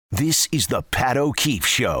This is the Pat O'Keefe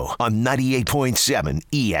Show on 98.7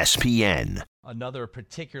 ESPN. Another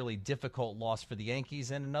particularly difficult loss for the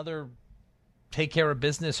Yankees and another take care of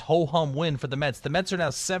business, ho-hum win for the Mets. The Mets are now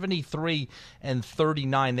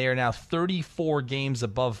 73-39. They are now 34 games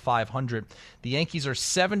above 500. The Yankees are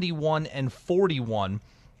 71-41,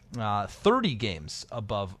 30 games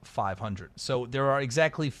above 500. So there are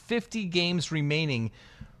exactly 50 games remaining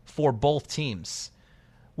for both teams.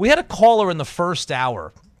 We had a caller in the first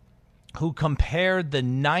hour who compared the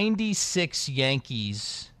 96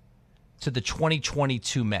 Yankees to the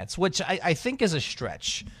 2022 Mets, which I think is a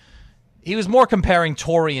stretch. He was more comparing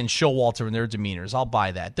Torrey and Showalter and their demeanors. I'll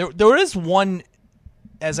buy that. There is one,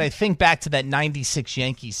 as I think back to that 96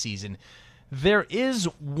 Yankees season, there is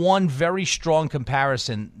one very strong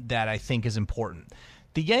comparison that I think is important.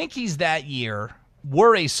 The Yankees that year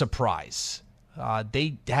were a surprise.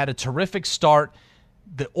 They had a terrific start.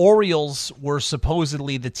 The Orioles were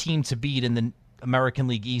supposedly the team to beat in the American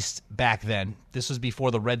League East back then. This was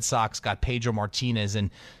before the Red Sox got Pedro Martinez and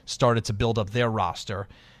started to build up their roster.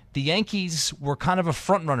 The Yankees were kind of a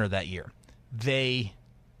front runner that year. They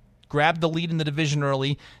grabbed the lead in the division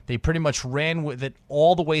early. They pretty much ran with it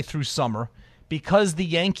all the way through summer. Because the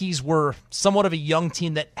Yankees were somewhat of a young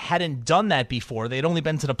team that hadn't done that before, they'd only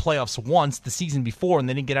been to the playoffs once the season before, and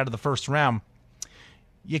they didn't get out of the first round.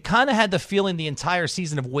 You kind of had the feeling the entire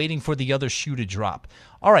season of waiting for the other shoe to drop.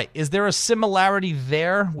 All right, is there a similarity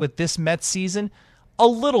there with this Mets season? A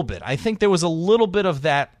little bit. I think there was a little bit of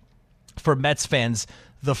that for Mets fans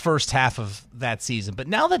the first half of that season. But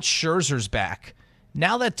now that Scherzer's back,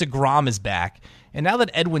 now that DeGrom is back, and now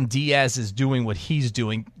that Edwin Diaz is doing what he's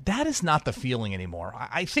doing, that is not the feeling anymore.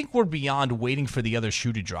 I think we're beyond waiting for the other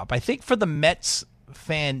shoe to drop. I think for the Mets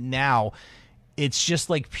fan now, it's just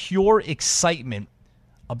like pure excitement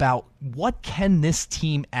about what can this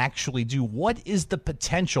team actually do? What is the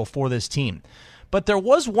potential for this team? But there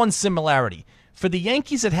was one similarity. For the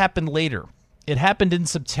Yankees, it happened later. It happened in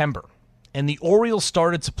September. And the Orioles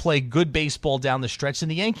started to play good baseball down the stretch, and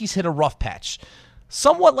the Yankees hit a rough patch,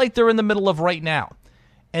 somewhat like they're in the middle of right now.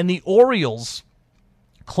 And the Orioles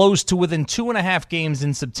closed to within 2.5 games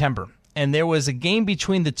in September. And there was a game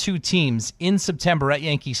between the two teams in September at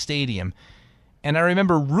Yankee Stadium. And I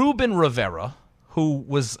remember Ruben Rivera, who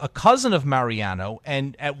was a cousin of Mariano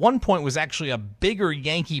and at one point was actually a bigger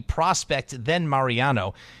Yankee prospect than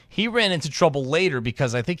Mariano. He ran into trouble later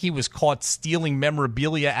because I think he was caught stealing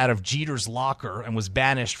memorabilia out of Jeter's locker and was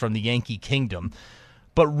banished from the Yankee kingdom.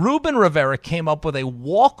 But Ruben Rivera came up with a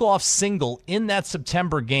walk-off single in that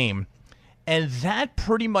September game, and that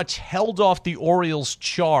pretty much held off the Orioles'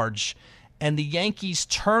 charge, and the Yankees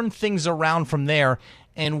turned things around from there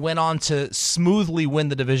and went on to smoothly win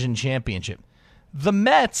the division championship. The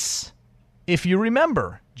Mets, if you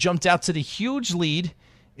remember, jumped out to the huge lead.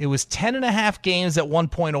 It was 10.5 games at one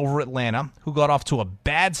point over Atlanta, who got off to a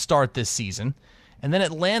bad start this season. And then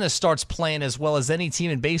Atlanta starts playing as well as any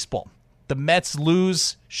team in baseball. The Mets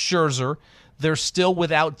lose Scherzer. They're still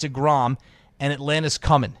without DeGrom, and Atlanta's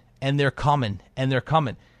coming, and they're coming, and they're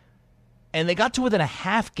coming. And they got to within a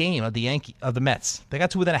half game of the Mets. They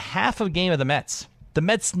got to within a half a game of the Mets. The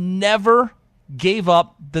Mets never gave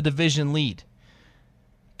up the division lead.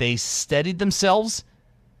 They steadied themselves.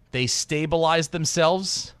 They stabilized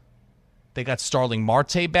themselves. They got Starling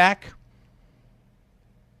Marte back.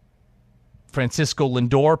 Francisco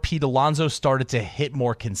Lindor, Pete Alonso started to hit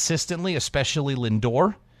more consistently, especially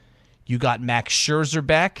Lindor. You got Max Scherzer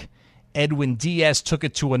back. Edwin Diaz took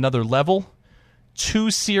it to another level. 2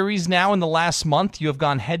 series now in the last month. You have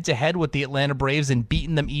gone head-to-head with the Atlanta Braves and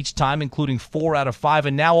beaten them each time, including 4 out of 5.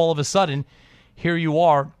 And now all of a sudden, here you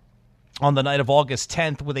are on the night of August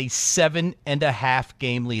 10th with a 7.5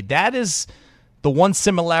 game lead. That is the one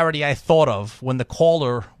similarity I thought of when the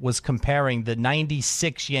caller was comparing the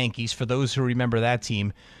 96 Yankees, for those who remember that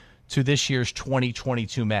team, to this year's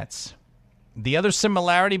 2022 Mets. The other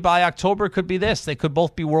similarity by October could be this. They could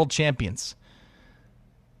both be world champions.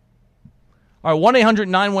 All right,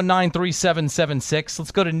 1-800-919-3776.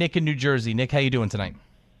 Let's go to Nick in New Jersey. Nick, how you doing tonight?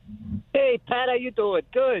 Hey, Pat, how you doing?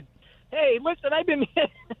 Good. Hey, listen, I've been...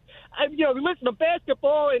 listen to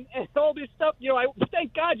basketball and all this stuff.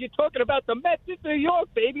 Thank God you're talking about the Mets. It's New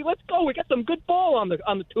York, baby. Let's go. We got some good ball on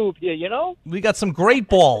the tube here, We got some great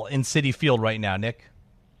ball in Citi Field right now, Nick.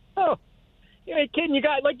 Oh, you ain't kidding. You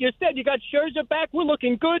got, like you said, you got Scherzer back. We're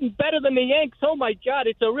looking good and better than the Yanks. Oh, my God.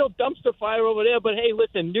 It's a real dumpster fire over there. But, hey,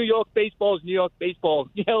 listen, New York baseball is New York baseball.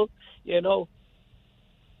 You know.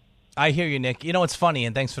 I hear you, Nick. It's funny,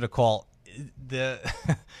 and thanks for the call.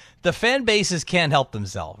 The fan bases can't help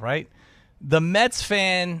themselves, right? The Mets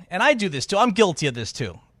fan, and I do this too, I'm guilty of this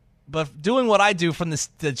too. But doing what I do from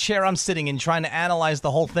the chair I'm sitting in, trying to analyze the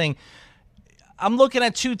whole thing, I'm looking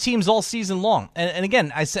at two teams all season long. And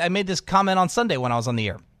again, I made this comment on Sunday when I was on the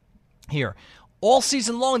air here. All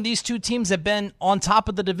season long, these two teams have been on top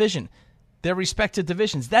of the division, their respective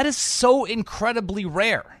divisions. That is so incredibly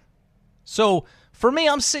rare. So for me,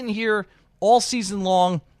 I'm sitting here all season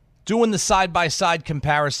long doing the side-by-side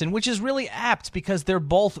comparison, which is really apt because they're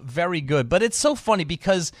both very good. But it's so funny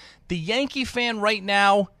because the Yankee fan right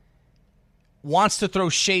now wants to throw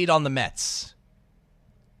shade on the Mets.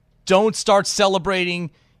 Don't start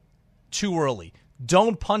celebrating too early.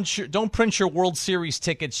 Don't print your World Series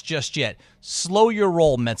tickets just yet. Slow your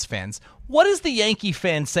roll, Mets fans. What is the Yankee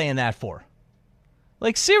fan saying that for?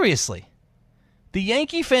 Like, seriously. The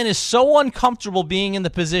Yankee fan is so uncomfortable being in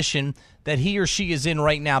the position that he or she is in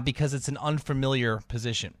right now because it's an unfamiliar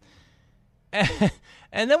position.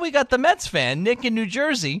 And then we got the Mets fan, Nick in New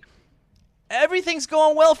Jersey. Everything's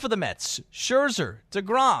going well for the Mets. Scherzer,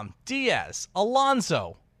 DeGrom, Diaz,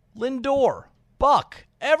 Alonso, Lindor, Buck.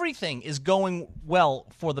 Everything is going well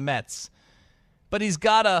for the Mets. But he's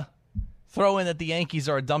got to throw in that the Yankees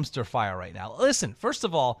are a dumpster fire right now. Listen, first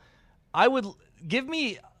of all, give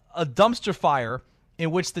me a dumpster fire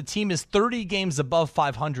in which the team is 30 games above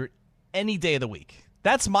 500 any day of the week.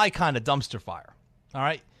 That's my kind of dumpster fire. All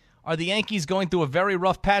right? Are the Yankees going through a very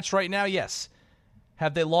rough patch right now? Yes.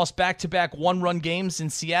 Have they lost back-to-back one-run games in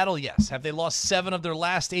Seattle? Yes. Have they lost 7 of their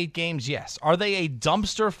last 8 games? Yes. Are they a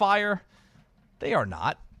dumpster fire? They are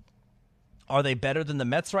not. Are they better than the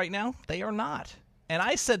Mets right now? They are not. And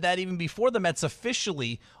I said that even before the Mets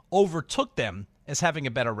officially overtook them as having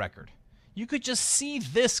a better record. You could just see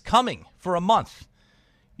this coming for a month.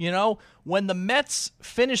 You know, when the Mets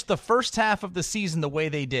finished the first half of the season the way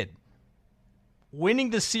they did, winning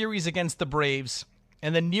the series against the Braves,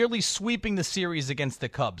 and then nearly sweeping the series against the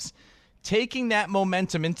Cubs, taking that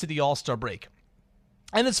momentum into the All-Star break.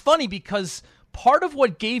 And it's funny because part of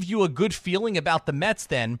what gave you a good feeling about the Mets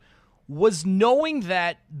then was knowing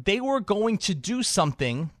that they were going to do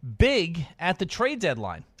something big at the trade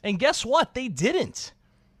deadline. And guess what? They didn't.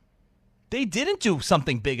 They didn't do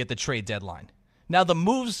something big at the trade deadline. Now, the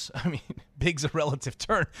moves, I mean, big's a relative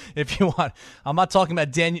term if you want. I'm not talking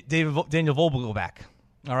about Daniel Vogelback,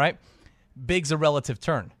 all right? Big's a relative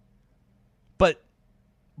term. But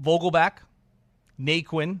Vogelback,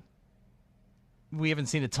 Naquin, we haven't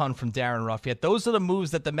seen a ton from Darren Ruff yet. Those are the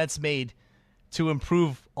moves that the Mets made to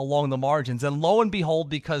improve along the margins. And lo and behold,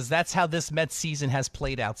 because that's how this Mets season has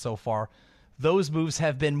played out so far, those moves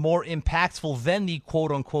have been more impactful than the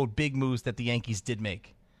quote-unquote big moves that the Yankees did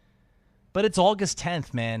make. But it's August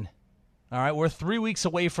 10th, man. All right, we're 3 weeks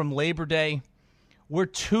away from Labor Day. We're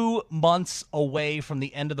 2 months away from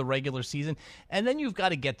the end of the regular season. And then you've got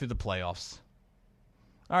to get through the playoffs.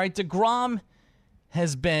 All right, DeGrom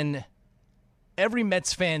has been every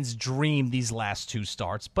Mets fan's dream these last 2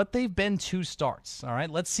 starts, but they've been 2 starts. All right,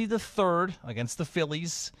 let's see the third against the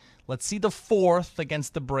Phillies. Let's see the fourth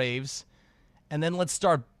against the Braves. And then let's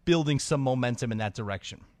start building some momentum in that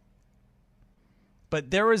direction. But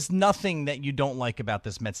there is nothing that you don't like about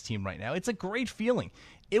this Mets team right now. It's a great feeling.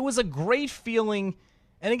 It was a great feeling.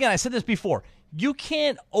 And again, I said this before. You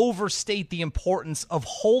can't overstate the importance of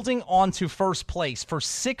holding on to first place for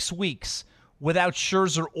 6 weeks without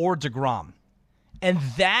Scherzer or DeGrom. And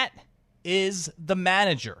that is the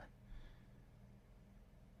manager.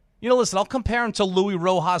 You know, listen, I'll compare him to Luis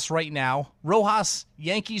Rojas right now. Rojas,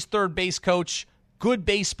 Yankees third base coach, good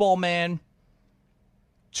baseball man.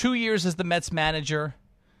 2 years as the Mets manager.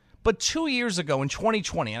 But 2 years ago in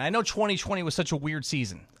 2020, and I know 2020 was such a weird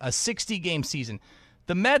season, a 60-game season,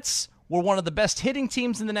 the Mets were one of the best hitting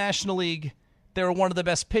teams in the National League. They were one of the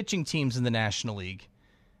best pitching teams in the National League.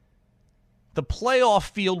 The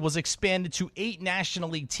playoff field was expanded to 8 National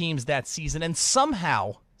League teams that season, and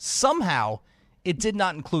somehow, it did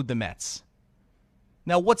not include the Mets.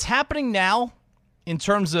 Now, what's happening now in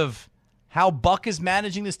terms of how Buck is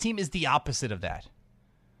managing this team is the opposite of that.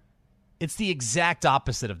 It's the exact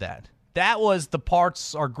opposite of that. That was the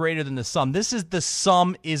parts are greater than the sum. This is the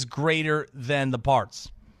sum is greater than the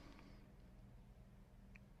parts.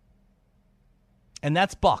 And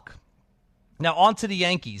that's Buck. Now on to the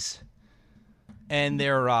Yankees and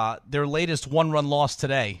their latest one-run loss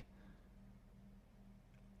today.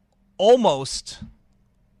 Almost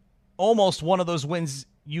one of those wins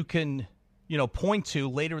you can, point to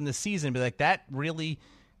later in the season and be like, that really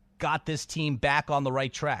got this team back on the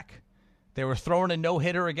right track. They were throwing a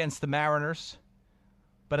no-hitter against the Mariners,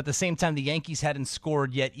 but at the same time, the Yankees hadn't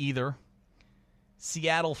scored yet either.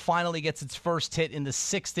 Seattle finally gets its first hit in the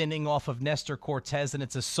 6th inning off of Nestor Cortez, and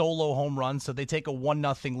it's a solo home run, so they take a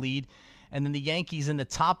 1-0 lead. And then the Yankees in the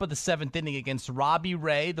top of the 7th inning against Robbie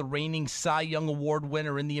Ray, the reigning Cy Young Award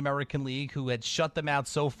winner in the American League, who had shut them out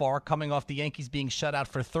so far, coming off the Yankees being shut out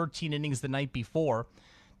for 13 innings the night before.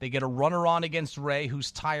 They get a runner on against Ray, who's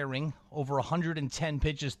tiring, over 110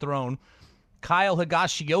 pitches thrown. Kyle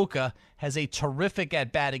Higashioka has a terrific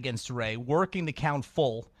at-bat against Ray, working the count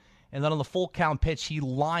full. And then on the full count pitch, he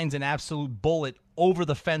lines an absolute bullet over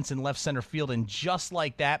the fence in left center field. And just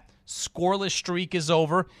like that, scoreless streak is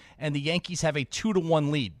over, and the Yankees have a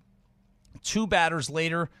 2-1 lead. 2 batters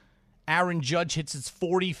later, Aaron Judge hits his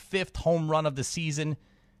 45th home run of the season,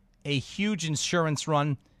 a huge insurance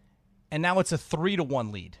run, and now it's a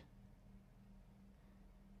 3-1 lead.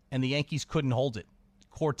 And the Yankees couldn't hold it.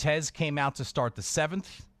 Cortez came out to start the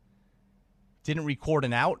 7th, didn't record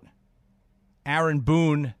an out. Aaron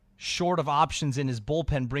Boone, short of options in his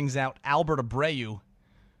bullpen, brings out Albert Abreu,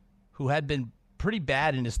 who had been pretty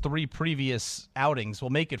bad in his 3 previous outings. We'll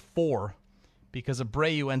make it 4 because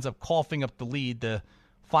Abreu ends up coughing up the lead. The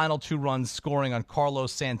final 2 runs scoring on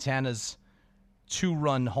Carlos Santana's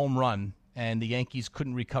 2-run home run, and the Yankees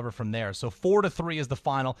couldn't recover from there. So 4-3 is the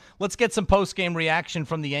final. Let's get some post-game reaction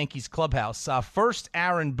from the Yankees clubhouse. First,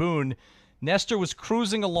 Aaron Boone. Nestor was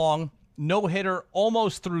cruising along, no-hitter,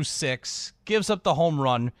 almost through 6, gives up the home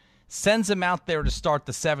run, sends him out there to start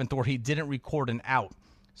the 7th, where he didn't record an out.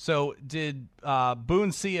 So did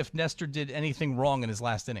Boone see if Nestor did anything wrong in his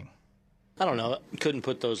last inning? I don't know. Couldn't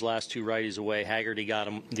put those last 2 righties away. Haggerty got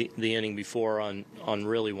him the inning before on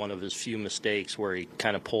really one of his few mistakes where he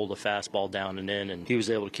kind of pulled a fastball down and in, and he was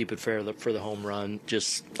able to keep it fair for the home run.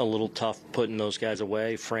 Just a little tough putting those guys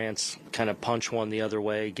away. France kind of punched one the other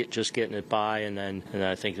way, just getting it by, and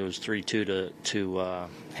I think it was 3-2 to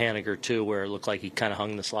Haniger too, where it looked like he kind of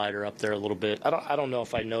hung the slider up there a little bit. I don't know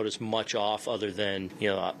if I noticed much off other than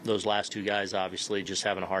those last 2 guys obviously just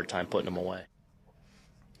having a hard time putting them away.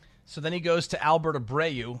 So then he goes to Albert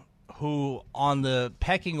Abreu, who on the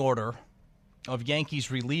pecking order of Yankees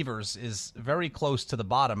relievers is very close to the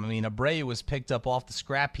bottom. I mean, Abreu was picked up off the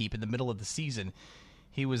scrap heap in the middle of the season.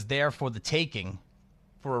 He was there for the taking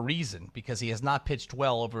for a reason, because he has not pitched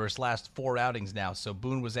well over his last 4 outings now. So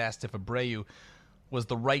Boone was asked if Abreu was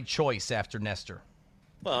the right choice after Nestor.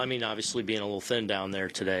 Well, I mean, obviously being a little thin down there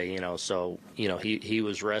today, so he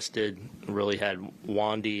was rested, really had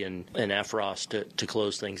Wandy and Efros to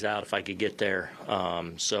close things out if I could get there.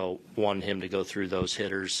 So wanted him to go through those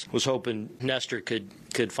hitters. Was hoping Nestor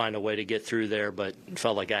could find a way to get through there, but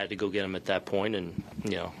felt like I had to go get him at that point. And,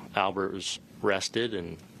 Albert was rested,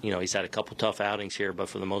 and, he's had a couple tough outings here, but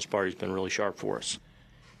for the most part, he's been really sharp for us.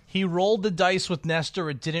 He rolled the dice with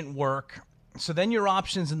Nestor. It didn't work. So then your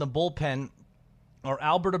options in the bullpen are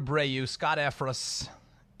Albert Abreu, Scott Efros,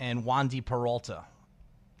 and Wandy Peralta.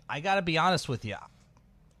 I got to be honest with you.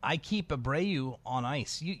 I keep Abreu on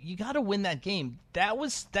ice. You got to win that game.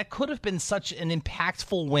 That could have been such an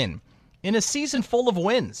impactful win in a season full of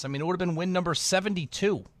wins. I mean, it would have been win number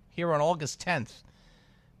 72 here on August 10th.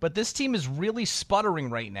 But this team is really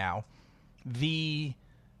sputtering right now. The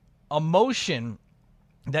emotion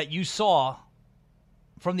that you saw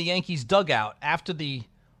from the Yankees dugout after the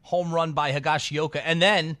home run by Higashioka, and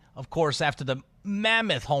then, of course, after the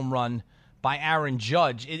mammoth home run by Aaron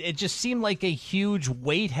Judge, it just seemed like a huge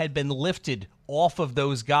weight had been lifted off of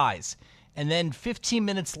those guys. And then 15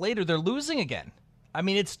 minutes later, they're losing again. I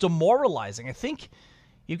mean, it's demoralizing. I think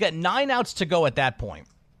you've got 9 outs to go at that point,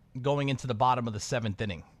 going into the bottom of the 7th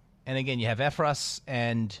inning. And again, you have Efros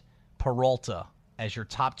and Peralta as your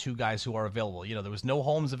top 2 guys who are available. There was no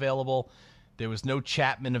Holmes available. There was no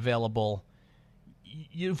Chapman available.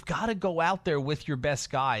 You've got to go out there with your best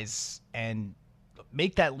guys and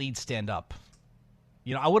make that lead stand up.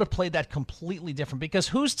 I would have played that completely different, because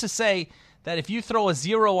who's to say that if you throw a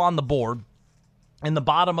 0 on the board in the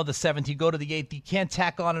bottom of the 7th, you go to the 8th, you can't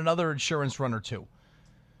tack on another insurance run or 2.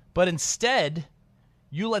 But instead,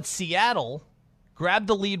 you let Seattle grab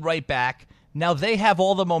the lead right back. Now they have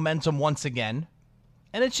all the momentum once again,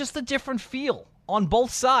 and it's just a different feel on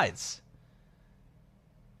both sides.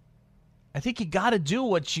 I think you got to do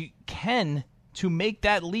what you can to make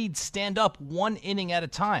that lead stand up 1 inning at a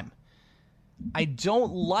time. I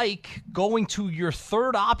don't like going to your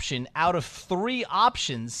 3rd option out of 3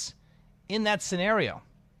 options in that scenario.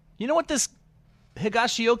 You know what this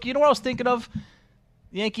Higashioka, you know what I was thinking of?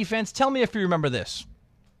 Yankee fans, tell me if you remember this.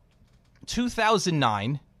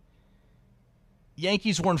 2009,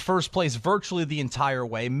 Yankees were in first place virtually the entire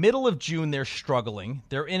way. Middle of June, they're struggling.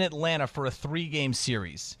 They're in Atlanta for a 3-game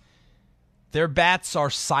series. Their bats are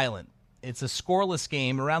silent. It's a scoreless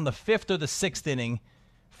game. Around the 5th or the 6th inning,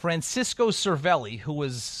 Francisco Cervelli, who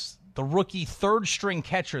was the rookie 3rd-string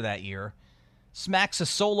catcher that year, smacks a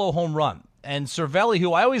solo home run. And Cervelli,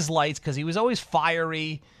 who I always liked because he was always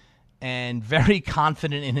fiery and very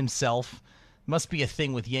confident in himself. Must be a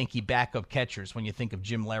thing with Yankee backup catchers when you think of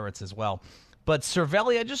Jim Leyritz as well. But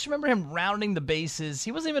Cervelli, I just remember him rounding the bases.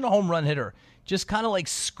 He wasn't even a home run hitter, just kind of like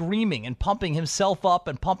screaming and pumping himself up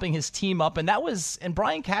and pumping his team up. And and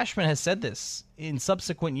Brian Cashman has said this in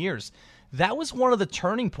subsequent years, that was one of the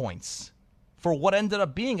turning points for what ended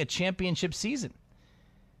up being a championship season.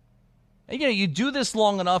 And, you do this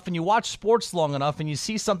long enough and you watch sports long enough and you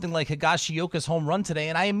see something like Higashioka's home run today,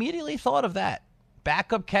 and I immediately thought of that.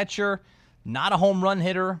 Backup catcher, not a home run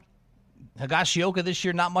hitter. Higashioka this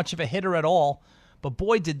year, not much of a hitter at all. But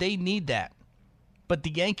boy, did they need that. But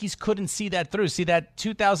the Yankees couldn't see that through. See, that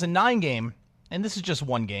 2009 game, and this is just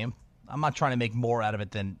one game. I'm not trying to make more out of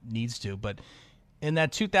it than needs to. But in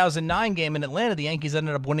that 2009 game in Atlanta, the Yankees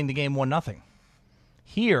ended up winning the game 1-0.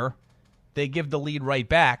 Here, they give the lead right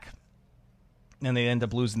back, and they end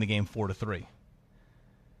up losing the game 4-3.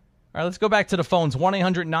 All right, let's go back to the phones,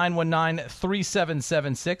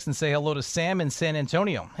 1-800-919-3776, and say hello to Sam in San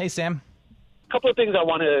Antonio. Hey, Sam. A couple of things I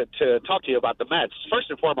wanted to talk to you about the Mets. First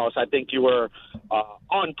and foremost, I think you were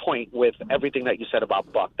on point with everything that you said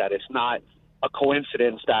about Buck, that it's not a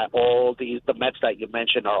coincidence that all the Mets that you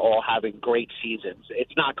mentioned are all having great seasons.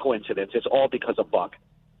 It's not coincidence. It's all because of Buck.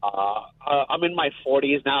 I'm in my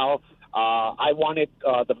 40s now. I wanted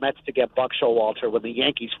the Mets to get Buck Showalter when the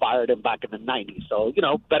Yankees fired him back in the 90s. So,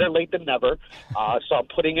 better late than never. So I'm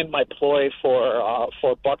putting in my ploy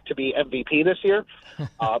for Buck to be MVP this year.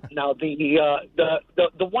 Now, the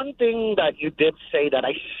one thing that you did say that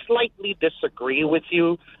I slightly disagree with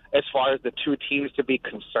you as far as the two teams to be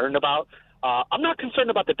concerned about, I'm not concerned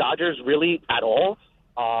about the Dodgers really at all.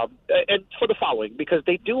 And for the following, because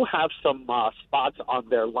they do have some spots on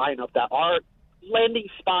their lineup that are landing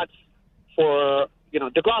spots for,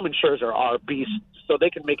 DeGrom and Scherzer are beasts, so they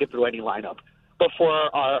can make it through any lineup. But for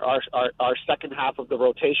our second half of the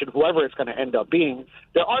rotation, whoever it's going to end up being,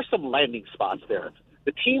 there are some landing spots there.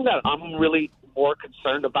 The team that I'm really more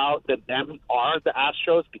concerned about than them are the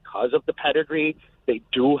Astros because of the pedigree. They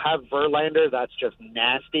do have Verlander. That's just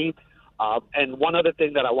nasty. And one other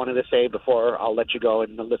thing that I wanted to say before I'll let you go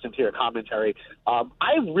and listen to your commentary,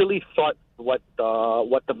 I really thought what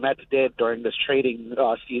the Mets did during this trading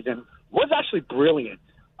season was actually brilliant.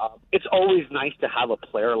 It's always nice to have a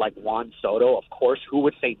player like Juan Soto. Of course, who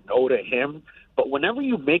would say no to him? But whenever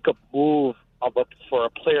you make a move for a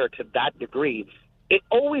player to that degree, it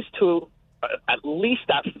always at least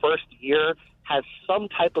that first year has some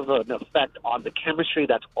type of an effect on the chemistry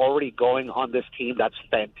that's already going on this team. That's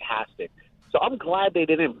fantastic. So I'm glad they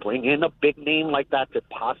didn't bring in a big name like that to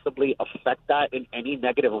possibly affect that in any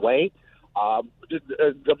negative way.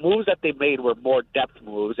 The moves that they made were more depth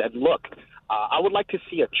moves. And look, I would like to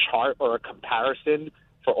see a chart or a comparison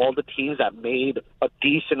for all the teams that made a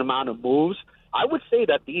decent amount of moves. I would say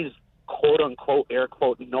that these quote-unquote,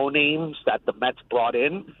 air-quote, no-names that the Mets brought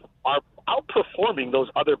in are outperforming those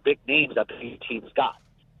other big names that the teams got.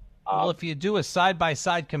 Well, if you do a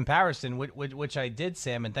side-by-side comparison, which I did,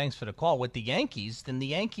 Sam, and thanks for the call, with the Yankees, then the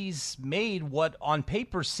Yankees made what on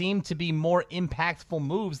paper seemed to be more impactful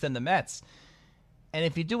moves than the Mets. And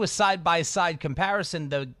if you do a side-by-side comparison,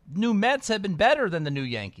 the new Mets have been better than the new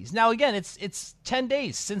Yankees. Now, again, it's 10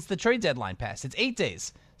 days since the trade deadline passed. It's 8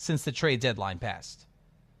 days since the trade deadline passed.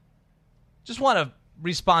 Just want to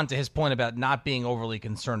respond to his point about not being overly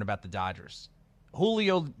concerned about the Dodgers.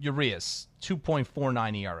 Julio Urias,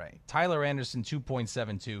 2.49 ERA. Tyler Anderson,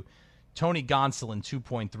 2.72. Tony Gonsolin,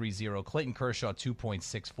 2.30. Clayton Kershaw,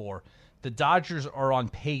 2.64. The Dodgers are on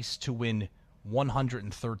pace to win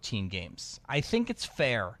 113 games. I think it's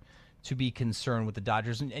fair to be concerned with the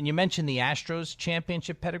Dodgers. And you mentioned the Astros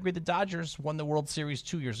championship pedigree. The Dodgers won the World Series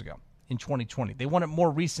 2 years ago in 2020. They won it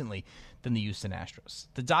more recently than the Houston Astros.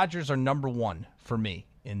 The Dodgers are number one for me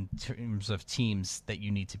in terms of teams that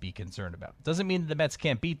you need to be concerned about. Doesn't mean that the Mets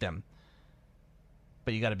can't beat them,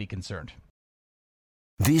 but you got to be concerned.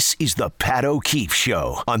 This is the Pat O'Keefe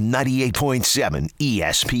Show on 98.7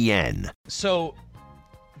 ESPN. So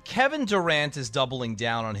Kevin Durant is doubling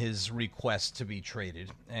down on his request to be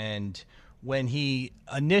traded. And when he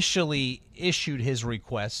initially issued his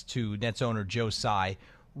request to Nets owner Joe Tsai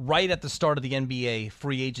right at the start of the NBA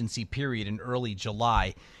free agency period in early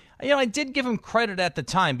July, I did give him credit at the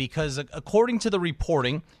time because according to the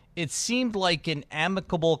reporting, it seemed like an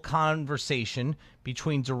amicable conversation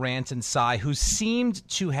between Durant and Tsai, who seemed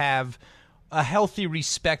to have a healthy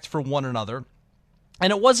respect for one another.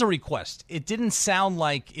 And it was a request. It didn't sound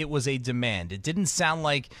like it was a demand. It didn't sound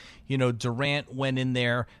like, Durant went in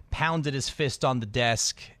there, pounded his fist on the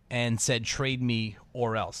desk, and said, trade me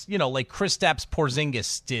or else. You know, like Kristaps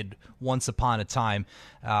Porzingis did once upon a time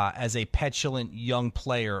as a petulant young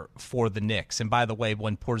player for the Knicks. And by the way,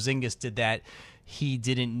 when Porzingis did that, he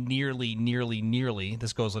didn't nearly,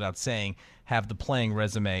 this goes without saying, have the playing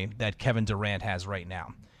resume that Kevin Durant has right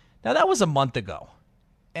now. Now, that was a month ago.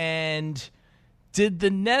 And did the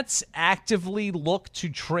Nets actively look to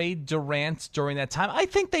trade Durant during that time? I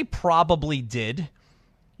think they probably did.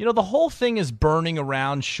 You know, the whole thing is burning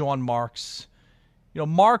around Sean Marks. You know,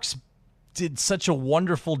 Marks did such a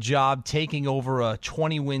wonderful job taking over a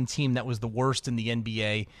 20-win team that was the worst in the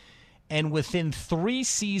NBA. And within 3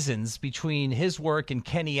 seasons between his work and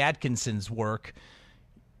Kenny Atkinson's work,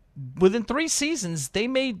 within 3 seasons, they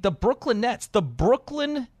made the Brooklyn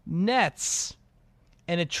Nets,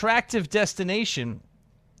 an attractive destination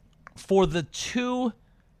for the 2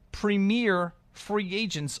 premier free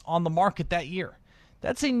agents on the market that year.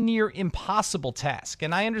 That's a near impossible task.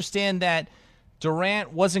 And I understand that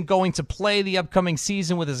Durant wasn't going to play the upcoming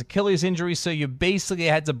season with his Achilles injury, so you basically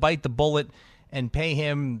had to bite the bullet and pay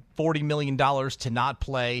him $40 million to not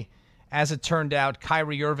play. As it turned out,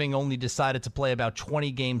 Kyrie Irving only decided to play about 20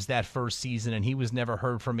 games that first season, and he was never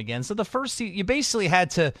heard from again. So the first season, you basically had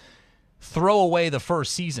to throw away the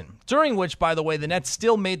first season, during which, by the way, the Nets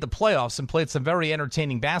still made the playoffs and played some very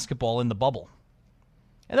entertaining basketball in the bubble.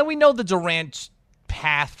 And then we know the Durant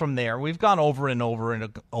path from there. We've gone over and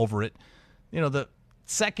over it. You know, the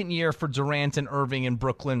second year for Durant and Irving in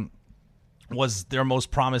Brooklyn was their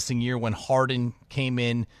most promising year when Harden came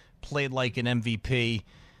in, played like an MVP.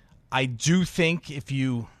 I do think, if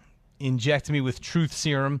you inject me with truth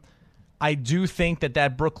serum, I do think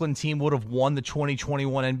that Brooklyn team would have won the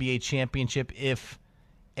 2021 NBA championship if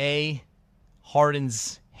A,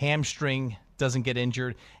 Harden's hamstring doesn't get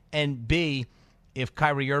injured, and B, if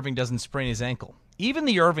Kyrie Irving doesn't sprain his ankle. Even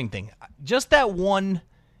the Irving thing, just that one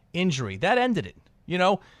injury, that ended it. You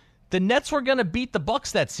know, the Nets were going to beat the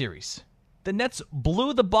Bucks that series. The Nets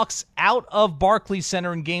blew the Bucks out of Barclays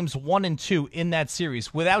Center in games 1 and 2 in that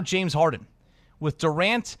series without James Harden, with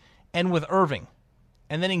Durant and with Irving.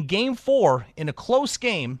 And then in game 4, in a close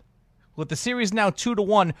game, with the series now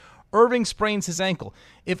 2-1, Irving sprains his ankle.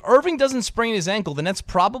 If Irving doesn't sprain his ankle, the Nets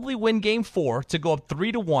probably win game 4 to go up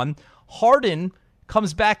 3-1. Harden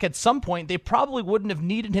comes back at some point. They probably wouldn't have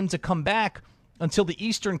needed him to come back until the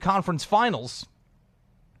Eastern Conference Finals.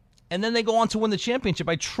 And then they go on to win the championship.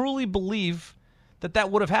 I truly believe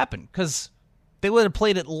that would have happened because they would have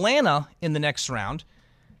played Atlanta in the next round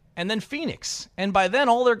and then Phoenix. And by then,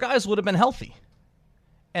 all their guys would have been healthy.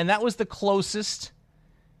 And that was the closest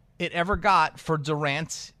it ever got for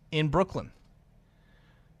Durant in Brooklyn.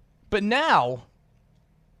 But now,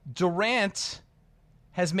 Durant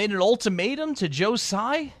has made an ultimatum to Joe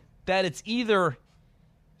Tsai that it's either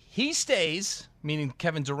he stays, meaning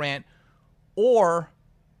Kevin Durant, or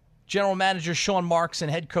general manager Sean Marks and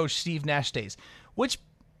head coach Steve Nash stays. Which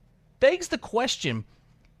begs the question,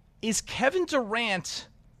 is Kevin Durant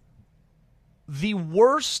the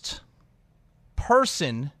worst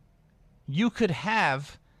person you could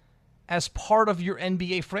have as part of your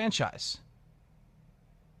NBA franchise?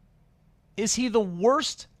 Is he the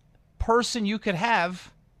worst person you could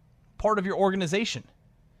have part of your organization?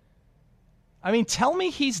 I mean, tell me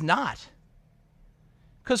he's not.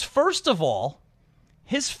 Because first of all,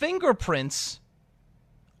 his fingerprints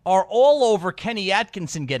are all over Kenny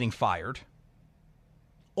Atkinson getting fired.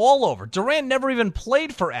 All over. Durant never even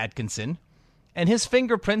played for Atkinson, and his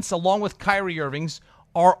fingerprints, along with Kyrie Irving's,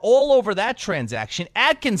 are all over that transaction.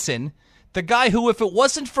 Atkinson, the guy who, if it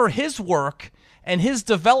wasn't for his work and his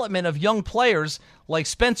development of young players like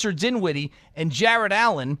Spencer Dinwiddie and Jarrett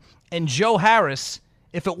Allen and Joe Harris,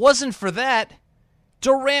 if it wasn't for that,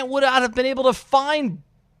 Durant would not have been able to find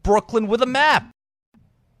Brooklyn with a map.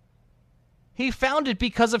 He found it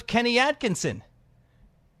because of Kenny Atkinson.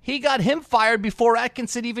 He got him fired before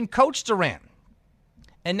Atkinson even coached Durant.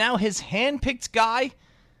 And now his handpicked guy,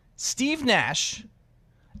 Steve Nash,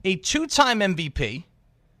 a 2-time MVP,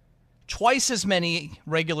 twice as many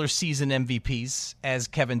regular season MVPs as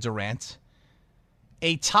Kevin Durant,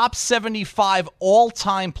 a top 75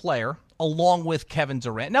 all-time player along with Kevin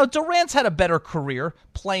Durant. Now, Durant's had a better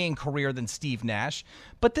playing career than Steve Nash,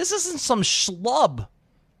 but this isn't some schlub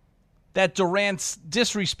that Durant's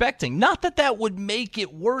disrespecting. Not that would make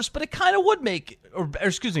it worse, but it kind of would make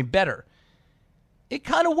it, better. It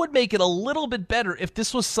kind of would make it a little bit better if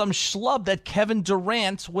this was some schlub that Kevin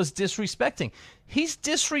Durant was disrespecting. He's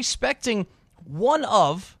disrespecting one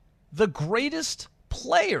of the greatest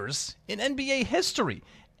players in NBA history.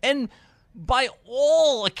 And by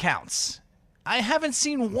all accounts, I haven't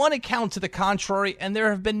seen one account to the contrary, and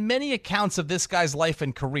there have been many accounts of this guy's life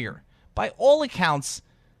and career. By all accounts,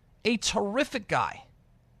 a terrific guy.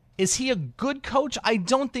 Is he a good coach? I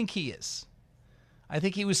don't think he is. I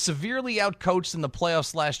think he was severely outcoached in the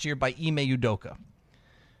playoffs last year by Ime Udoka.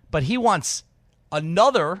 But he wants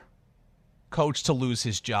another coach to lose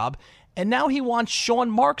his job, and now he wants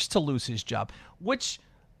Sean Marks to lose his job, which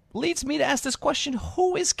leads me to ask this question: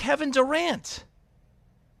 who is Kevin Durant?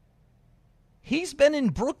 He's been in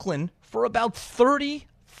Brooklyn for about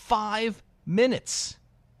 35 minutes.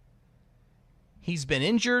 He's been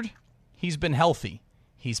injured. He's been healthy.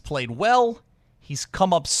 He's played well. He's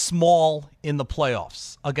come up small in the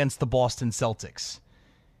playoffs against the Boston Celtics.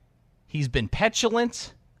 He's been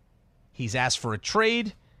petulant. He's asked for a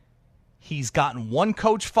trade. He's gotten one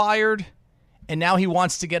coach fired. And now he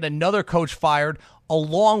wants to get another coach fired,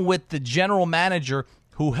 along with the general manager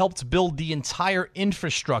who helped build the entire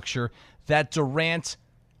infrastructure that Durant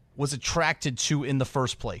was attracted to in the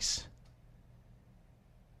first place.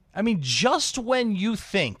 I mean, just when you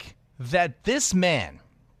think that this man,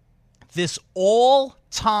 this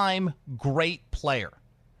all-time great player,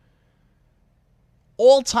 a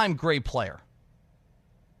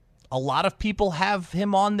lot of people have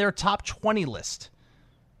him on their top 20 list.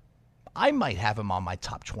 I might have him on my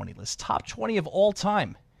top 20 list, top 20 of all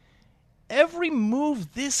time. Every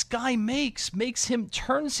move this guy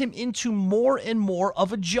turns him into more and more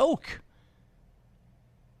of a joke.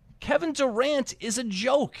 Kevin Durant is a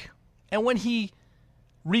joke. And when he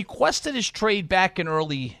requested his trade back in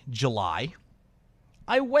early July,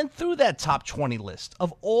 I went through that top 20 list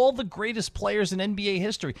of all the greatest players in NBA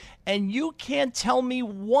history, and you can't tell me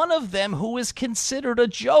one of them who is considered a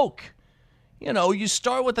joke. You know, you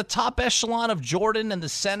start with the top echelon of Jordan and the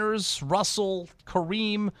centers, Russell,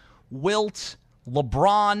 Kareem, Wilt,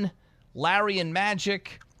 LeBron, Larry and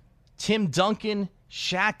Magic, Tim Duncan,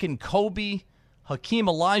 Shaq and Kobe, Hakeem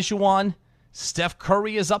Olajuwon, Steph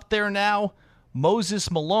Curry is up there now, Moses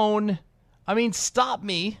Malone. I mean, stop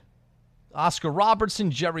me. Oscar Robertson,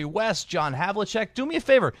 Jerry West, John Havlicek. Do me a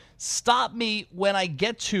favor. Stop me when I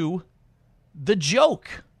get to the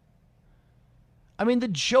joke. I mean, the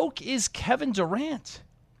joke is Kevin Durant.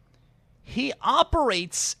 He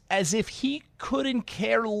operates as if he couldn't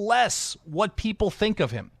care less what people think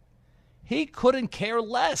of him. He couldn't care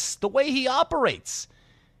less the way he operates.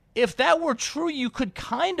 If that were true, you could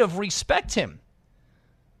kind of respect him.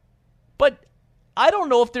 But I don't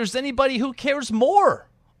know if there's anybody who cares more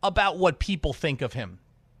about what people think of him.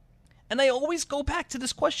 And I always go back to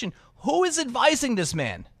this question: who is advising this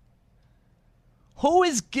man? Who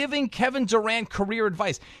is giving Kevin Durant career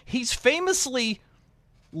advice? He's famously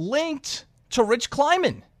linked to Rich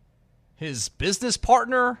Kleiman, his business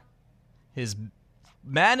partner, his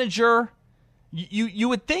manager. You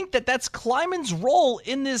would think that that's Kleiman's role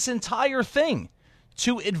in this entire thing,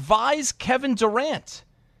 to advise Kevin Durant.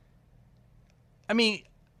 I mean,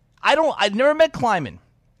 I've never met Kleiman.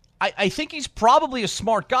 I think he's probably a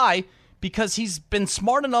smart guy because he's been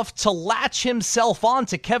smart enough to latch himself on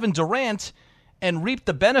to Kevin Durant and reap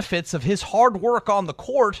the benefits of his hard work on the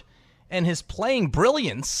court and his playing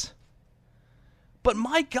brilliance. But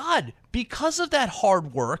my God, because of that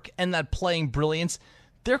hard work and that playing brilliance,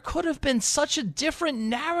 there could have been such a different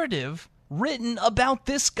narrative written about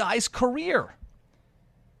this guy's career.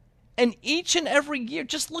 And each and every year,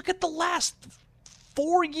 just look at the last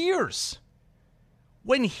 4 years.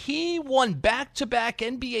 When he won back-to-back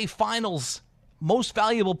NBA Finals Most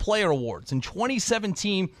Valuable Player awards in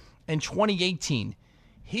 2017 and 2018,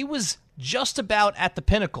 he was just about at the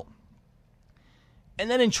pinnacle. And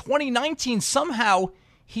then in 2019, somehow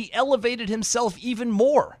he elevated himself even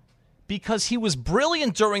more because he was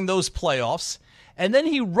brilliant during those playoffs, and then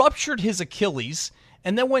he ruptured his Achilles,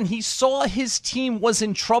 and then when he saw his team was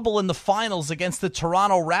in trouble in the finals against the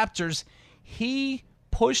Toronto Raptors, he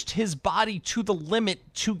pushed his body to the limit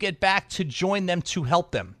to get back to join them to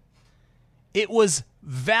help them. It was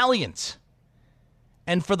valiant.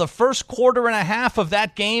 And for the first quarter and a half of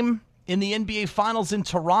that game in the NBA Finals in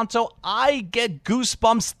Toronto, I get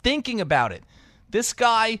goosebumps thinking about it. This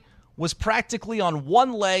guy was practically on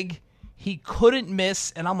one leg. He couldn't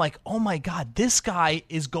miss. And I'm like, oh my God, this guy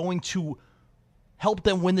is going to help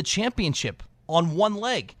them win the championship on one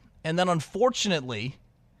leg. And then unfortunately,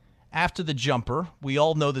 after the jumper, we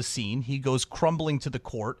all know the scene. He goes crumbling to the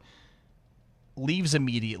court, leaves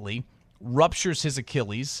immediately, ruptures his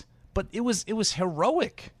Achilles. But it was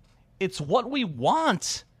heroic. It's what we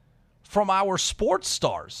want from our sports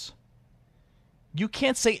stars. You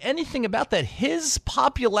can't say anything about that. His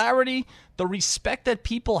popularity, the respect that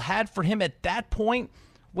people had for him at that point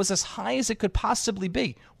was as high as it could possibly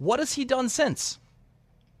be. What has he done since?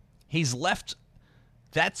 He's left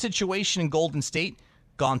that situation in Golden State,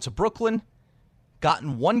 gone to Brooklyn,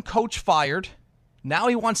 gotten one coach fired. Now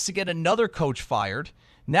he wants to get another coach fired.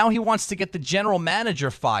 Now he wants to get the general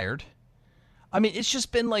manager fired. I mean, it's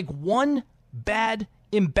just been like one bad,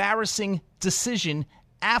 embarrassing decision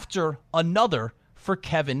after another for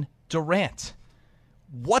Kevin Durant.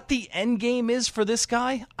 What the end game is for this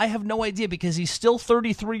guy, I have no idea, because he's still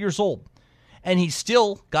 33 years old. And he's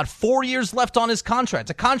still got 4 years left on his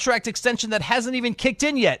contract. A contract extension that hasn't even kicked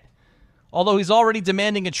in yet, although he's already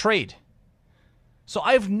demanding a trade. So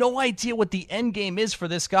I have no idea what the end game is for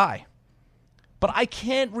this guy. But I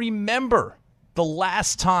can't remember the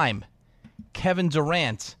last time Kevin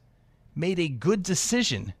Durant made a good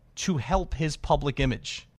decision to help his public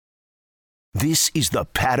image. This is the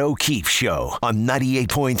Pat O'Keefe Show on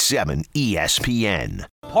 98.7 ESPN.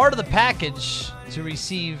 Part of the package to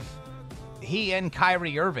receive he and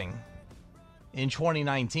Kyrie Irving in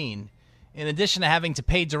 2019, in addition to having to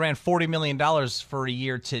pay Durant $40 million for a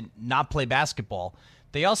year to not play basketball,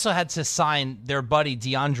 they also had to sign their buddy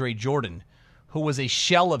DeAndre Jordan, who was a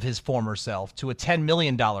shell of his former self, to a $10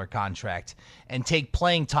 million contract and take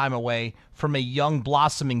playing time away from a young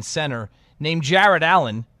blossoming center named Jarrett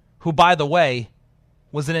Allen, who, by the way,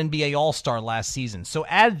 was an NBA All-Star last season. So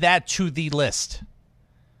add that to the list.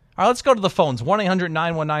 All right, let's go to the phones.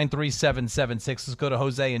 1-800-919-3776. Let's go to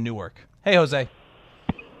Jose in Newark. Hey, Jose.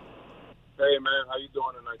 Hey, man. How you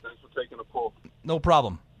doing tonight? Thanks for taking the call. No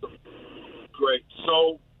problem. Great.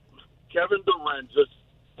 So, Kevin Durant, just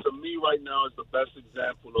to me right now, is the best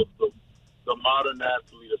example of the modern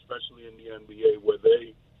athlete, especially in the NBA, where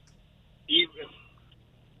they, even,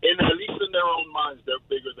 at least in their own minds, they're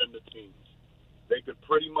bigger than the teams. They could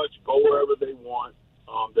pretty much go wherever they want.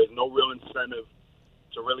 There's no real incentive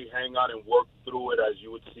to really hang out and work through it as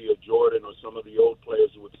you would see a Jordan or some of the old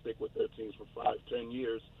players who would stick with their teams for 5-10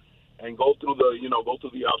 years and go through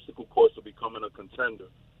the obstacle course of becoming a contender.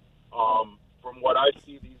 From what I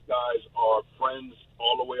see, these guys are friends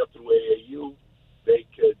all the way up through AAU. They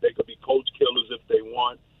could be coach killers if they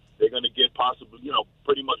want. They're going to get possibly,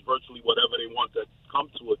 pretty much virtually whatever they want that come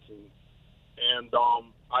to a team. And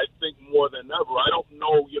I think more than ever, I don't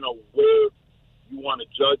know, where you want to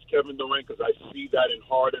judge Kevin Durant, because I see that in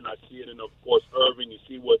Harden. I see it in, of course, Irving. You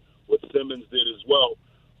see what Simmons did as well.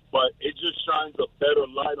 But it just shines a better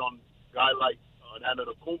light on a guy like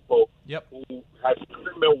Antetokounmpo, who has been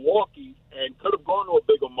in Milwaukee and could have gone to a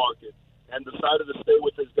bigger market and decided to stay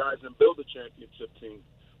with his guys and build a championship team.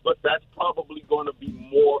 But that's probably going to be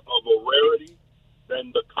more of a rarity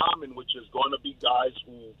than the common, which is going to be guys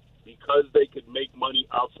who, because they could make money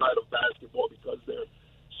outside of basketball, because they're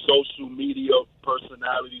social media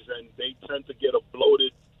personalities and they tend to get a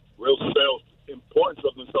bloated, real self-importance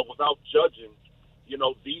of themselves without judging.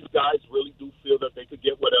 These guys really do feel that they could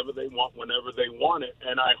get whatever they want whenever they want it.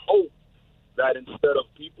 And I hope that instead of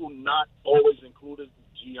people not always including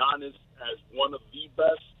Giannis as one of the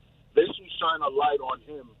best, this will shine a light on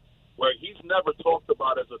him where he's never talked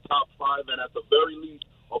about as a top five, and at the very least,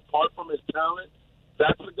 apart from his talent,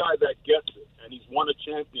 that's the guy that gets it, and he's won a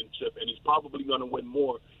championship, and he's probably going to win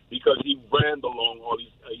more because he ran the long haul.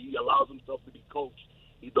 He allows himself to be coached.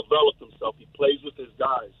 He developed himself. He plays with his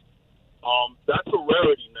guys. That's a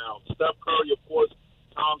rarity now. Steph Curry, of course,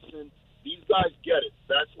 Thompson, these guys get it.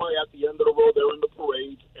 That's why at the end of the road, they're in the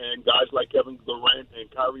parades, and guys like Kevin Durant and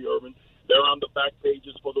Kyrie Irving, they're on the back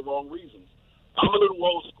pages for the wrong reasons. I'm a little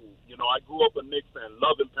old school. I grew up a Knicks fan,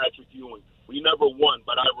 loving Patrick Ewing. We never won,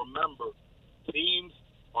 but I remember teams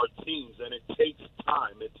are teams, and it takes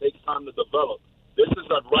time. It takes time to develop. This is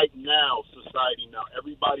a right now society now.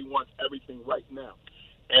 Everybody wants everything right now.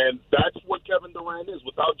 And that's what Kevin Durant is,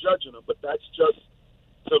 without judging him. But that's just,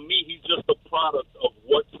 to me, he's just a product of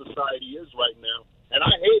what society is right now. And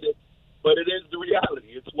I hate it, but it is the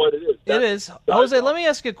reality. It's what it is. It is. Jose, let me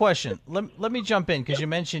ask you a question. Let me jump in, because you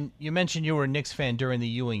mentioned you were a Knicks fan during the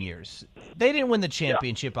Ewing years. They didn't win the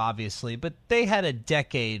championship, obviously, but they had a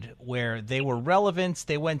decade where they were relevant.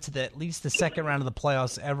 They went to at least the second round of the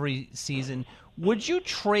playoffs every season. Would you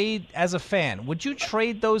trade, as a fan,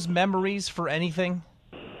 those memories for anything?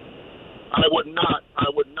 I would not.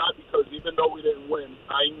 Because even though we didn't win,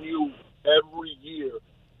 I knew every year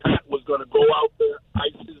Pat was going to go out there,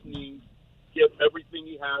 ice his knees, give everything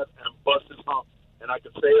he had, and bust his hump. And I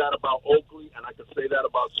could say that about Oakley, and I could say that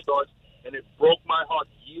about Starks. And it broke my heart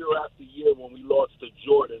year after year when we lost to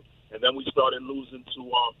Jordan, and then we started losing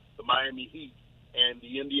to the Miami Heat and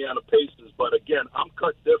the Indiana Pacers. But again, I'm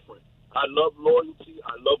cut different. I love loyalty.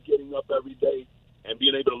 I love getting up every day and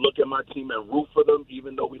being able to look at my team and root for them,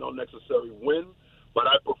 even though we don't necessarily win. But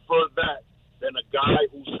I prefer that than a guy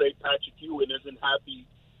who, say, Patrick Ewing isn't happy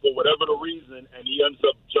for whatever the reason, and he ends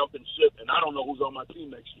up jumping ship, and I don't know who's on my team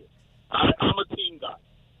next year. I'm a team guy,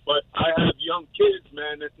 but I have young kids,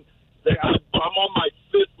 man. I'm on my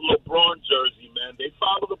fifth LeBron jersey, man. They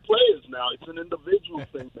follow the players now. It's an individual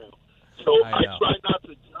thing now. So I try not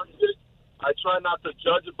to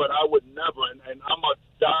judge it. But I would never. And I'm a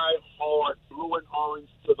die-hard blue and orange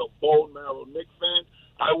to the bone marrow Knicks fan.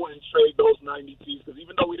 I wouldn't trade those 90 teams because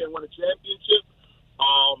even though we didn't win a championship,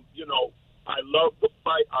 I love the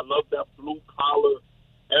fight. I love that blue collar.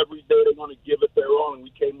 Every day they're going to give it their all, and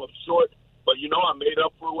we came up short. But, I made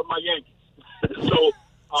up for it with my Yankees. So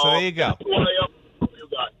there you go. That's who I am. You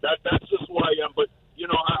guys. That's just who I am. But,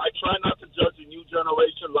 I try not to judge a new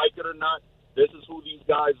generation, like it or not. This is who these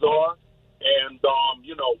guys are. And,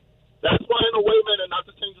 that's why, in a way, man, and not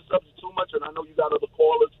to change the subject too much, and I know you got other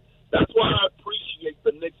callers, that's why I appreciate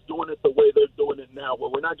the Knicks doing it the way they're doing it now, where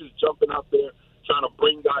we're not just jumping out there trying to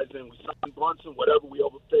bring guys in. We signed Brunson, whatever, we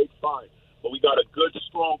overpaid, fine. But we got a good,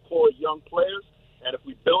 strong core of young players, and if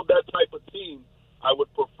we build that type of team, I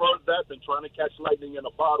would prefer that than trying to catch lightning in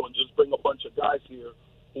a bottle and just bring a bunch of guys here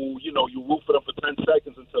who, you root for them for 10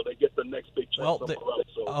 seconds until they get the next big chance somewhere else.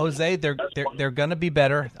 So, Jose, they're going to be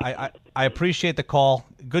better. I appreciate the call.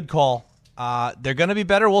 Good call. They're going to be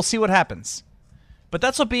better. We'll see what happens. But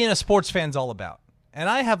that's what being a sports fan's all about. And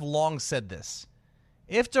I have long said this.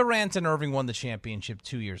 If Durant and Irving won the championship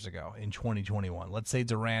 2 years ago in 2021, let's say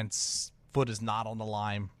Durant's foot is not on the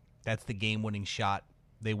line, that's the game-winning shot.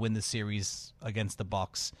 They win the series against the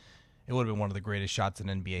Bucks. It would have been one of the greatest shots in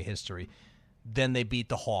NBA history. Then they beat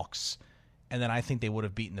the Hawks, and then I think they would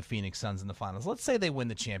have beaten the Phoenix Suns in the finals. Let's say they win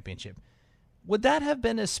the championship. Would that have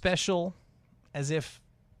been as special as if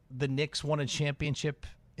the Knicks won a championship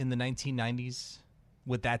in the 1990s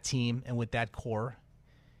with that team and with that core?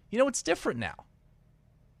 It's different now.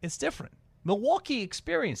 It's different. Milwaukee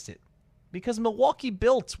experienced it because Milwaukee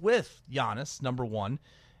built with Giannis, number one,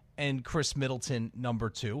 and Chris Middleton, number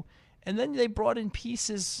two, and then they brought in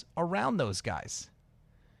pieces around those guys.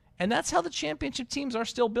 And that's how the championship teams are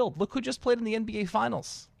still built. Look who just played in the NBA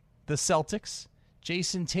Finals. The Celtics,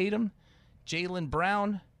 Jason Tatum, Jaylen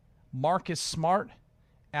Brown, Marcus Smart,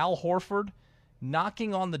 Al Horford,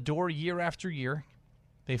 knocking on the door year after year.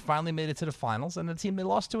 They finally made it to the finals. And the team they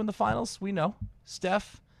lost to in the finals, we know.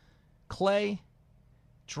 Steph, Clay,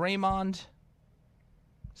 Draymond,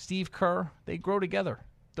 Steve Kerr. They grow together.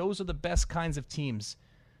 Those are the best kinds of teams.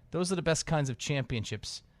 Those are the best kinds of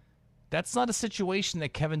championships. That's not a situation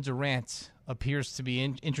that Kevin Durant appears to be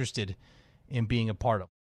interested in being a part of.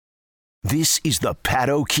 This is the Pat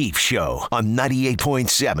O'Keefe Show on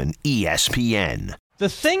 98.7 ESPN. The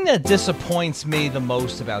thing that disappoints me the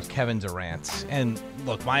most about Kevin Durant, and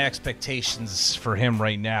look, my expectations for him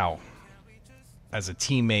right now as a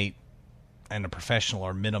teammate and a professional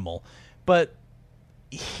are minimal, but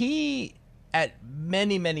he, at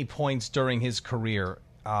many, many points during his career,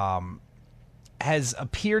 has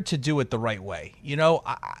appeared to do it the right way.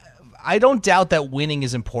 I don't doubt that winning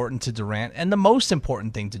is important to Durant and the most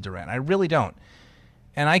important thing to Durant. I really don't.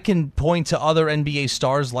 And I can point to other NBA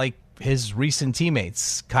stars like his recent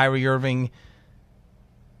teammates, Kyrie Irving,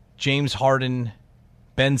 James Harden,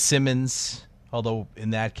 Ben Simmons, although in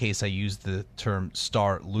that case I use the term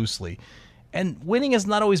star loosely. And winning has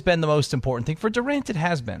not always been the most important thing. For Durant, it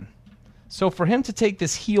has been. So for him to take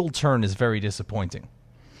this heel turn is very disappointing.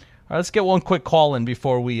 All right, let's get one quick call in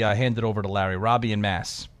before we hand it over to Larry. Robbie in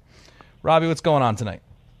Mass. Robbie, what's going on tonight?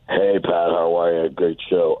 Hey, Pat, how are you? Great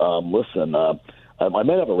show. Listen, I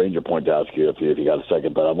might have a Ranger point to ask you if you got a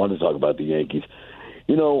second, but I wanted to talk about the Yankees.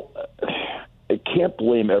 I can't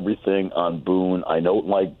blame everything on Boone. I don't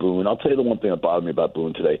like Boone. I'll tell you the one thing that bothered me about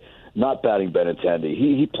Boone today. Not batting Benintendi.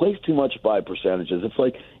 He plays too much by percentages. It's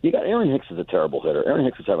like you got Aaron Hicks is a terrible hitter. Aaron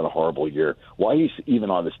Hicks is having a horrible year. Why he's even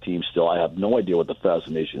on this team still, I have no idea what the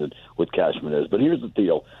fascination with Cashman is. But here's the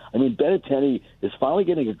deal. Benintendi is finally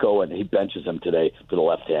getting a go, and he benches him today for the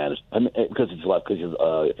left hand because he's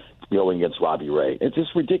going against Robbie Ray. It's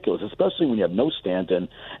just ridiculous, especially when you have no Stanton,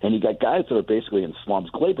 and you got guys that are basically in slumps.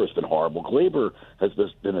 Glaber's been horrible. Glaber has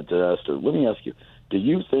been a disaster. Let me ask you, do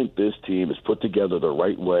you think this team is put together the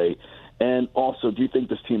right way? And also, do you think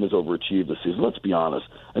this team has overachieved this season? Let's be honest.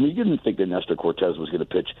 You didn't think that Nestor Cortez was going to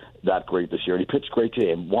pitch that great this year, and he pitched great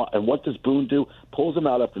today. And what does Boone do? Pulls him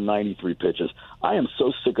out after 93 pitches. I am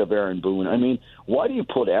so sick of Aaron Boone. Why do you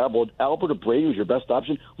put Albert Abreu as your best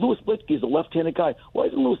option? Louis Littke is a left-handed guy. Why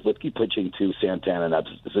isn't Louis Littke pitching to Santana in that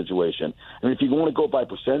situation? If you want to go by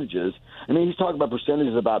percentages, he's talking about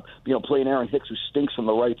percentages about playing Aaron Hicks, who stinks from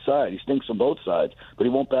the right side. He stinks from both sides, but he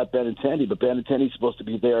won't bat Benintendi. But Benintendi's supposed to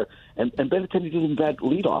be there and and Benintendi didn't bat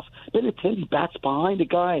leadoff. Benintendi bats behind a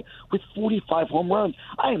guy with 45 home runs.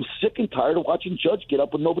 I am sick and tired of watching Judge get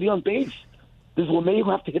up with nobody on base. Does LeMahieu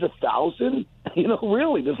have to hit 1,000?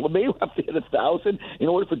 Really, does LeMahieu have to hit 1,000 in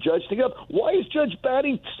order for Judge to get up? Why is Judge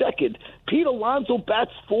batting second? Pete Alonso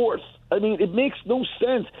bats fourth. I mean, it makes no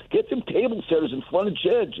sense. Get some table setters in front of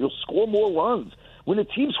Judge. You'll score more runs. When a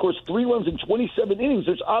team scores 3 runs in 27 innings,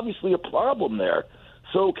 there's obviously a problem there.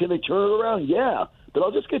 So can they turn it around? Yeah. But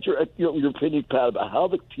I'll just get your opinion, Pat, about how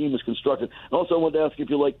the team is constructed. And also, I wanted to ask if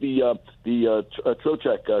you like the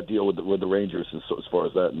Trocheck deal with the Rangers as far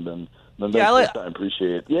as that. And then I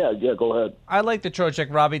appreciate it. Yeah, go ahead. I like the Trocheck,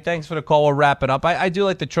 Robbie. Thanks for the call. We'll wrap it up. I do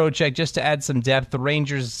like the Trocheck just to add some depth. The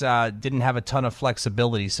Rangers didn't have a ton of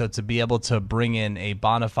flexibility, so to be able to bring in a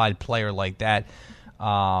bona fide player like that,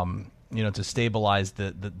 to stabilize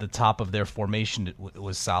the top of their formation, it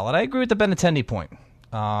was solid. I agree with the Benintendi point.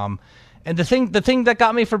 And the thing that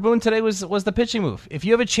got me for Boone today was the pitching move. If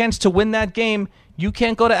you have a chance to win that game, you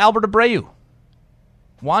can't go to Albert Abreu.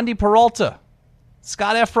 Wandy Peralta,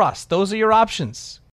 Scott Effross, those are your options.